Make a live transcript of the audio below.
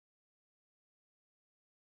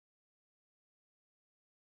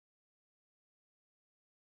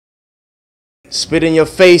Spit in your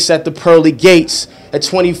face at the pearly gates. At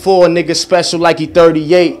 24, a nigga special like he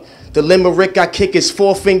 38. The limerick I kick is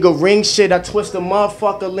 4-finger ring shit. I twist a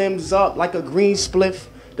motherfucker limbs up like a green spliff,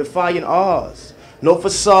 defying Oz. No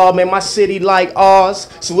facade, man, my city like ours.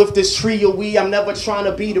 So if this tree of we, I'm never trying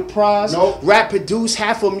to be the prize. Nope. Rap produce,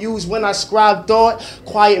 half amused when I scribe thought.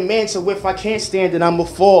 Quiet man, so if I can't stand it, I'ma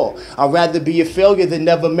fall. I'd rather be a failure than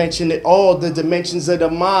never mention it all. The dimensions of the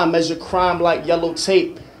mind measure crime like yellow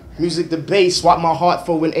tape. Music the bass, swap my heart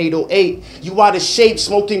for an 808. You out of shape,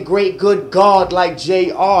 smoking great, good God like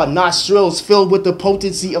JR. Nostrils filled with the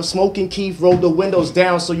potency of smoking Keith. Roll the windows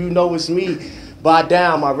down so you know it's me. Buy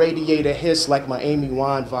down, my radiator hiss like my Amy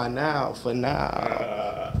Wine vinyl for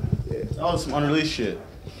now. That was some unreleased shit.